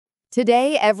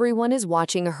Today, everyone is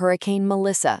watching Hurricane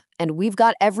Melissa, and we've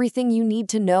got everything you need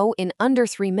to know in under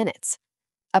 3 minutes.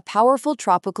 A powerful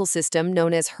tropical system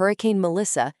known as Hurricane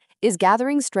Melissa is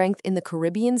gathering strength in the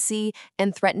Caribbean Sea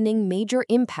and threatening major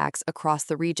impacts across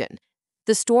the region.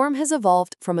 The storm has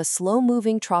evolved from a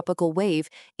slow-moving tropical wave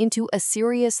into a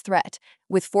serious threat,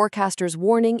 with forecasters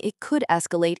warning it could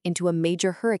escalate into a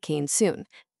major hurricane soon.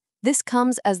 This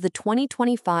comes as the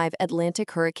 2025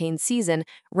 Atlantic hurricane season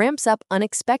ramps up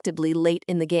unexpectedly late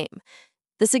in the game.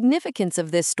 The significance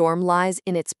of this storm lies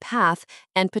in its path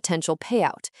and potential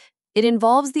payout. It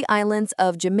involves the islands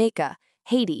of Jamaica,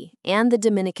 Haiti, and the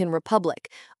Dominican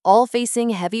Republic, all facing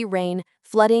heavy rain,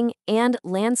 flooding, and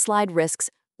landslide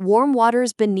risks. Warm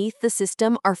waters beneath the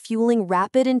system are fueling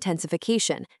rapid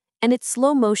intensification, and its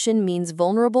slow motion means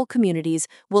vulnerable communities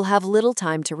will have little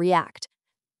time to react.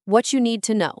 What you need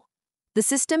to know. The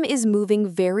system is moving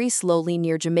very slowly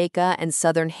near Jamaica and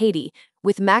southern Haiti,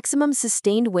 with maximum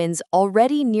sustained winds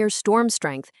already near storm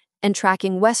strength and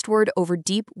tracking westward over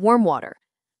deep, warm water.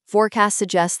 Forecasts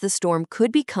suggest the storm could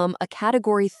become a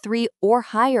Category 3 or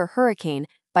higher hurricane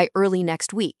by early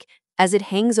next week, as it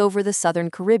hangs over the southern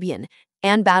Caribbean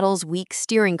and battles weak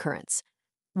steering currents.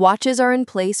 Watches are in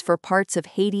place for parts of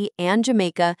Haiti and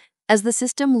Jamaica as the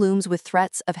system looms with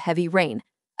threats of heavy rain,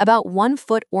 about 1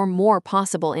 foot or more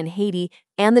possible in Haiti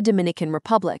and the Dominican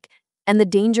Republic, and the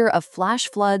danger of flash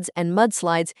floods and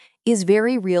mudslides is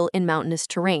very real in mountainous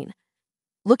terrain.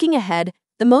 Looking ahead,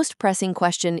 the most pressing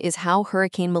question is how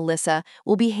Hurricane Melissa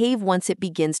will behave once it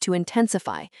begins to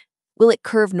intensify. Will it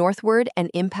curve northward and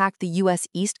impact the U.S.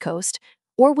 East Coast,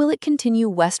 or will it continue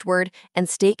westward and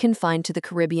stay confined to the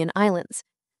Caribbean islands?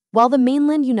 While the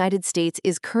mainland United States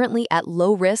is currently at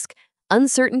low risk,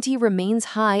 uncertainty remains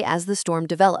high as the storm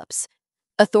develops.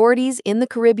 Authorities in the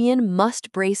Caribbean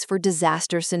must brace for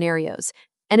disaster scenarios,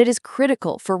 and it is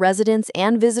critical for residents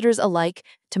and visitors alike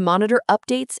to monitor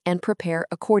updates and prepare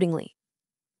accordingly.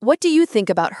 What do you think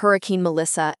about Hurricane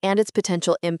Melissa and its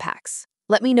potential impacts?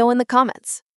 Let me know in the comments.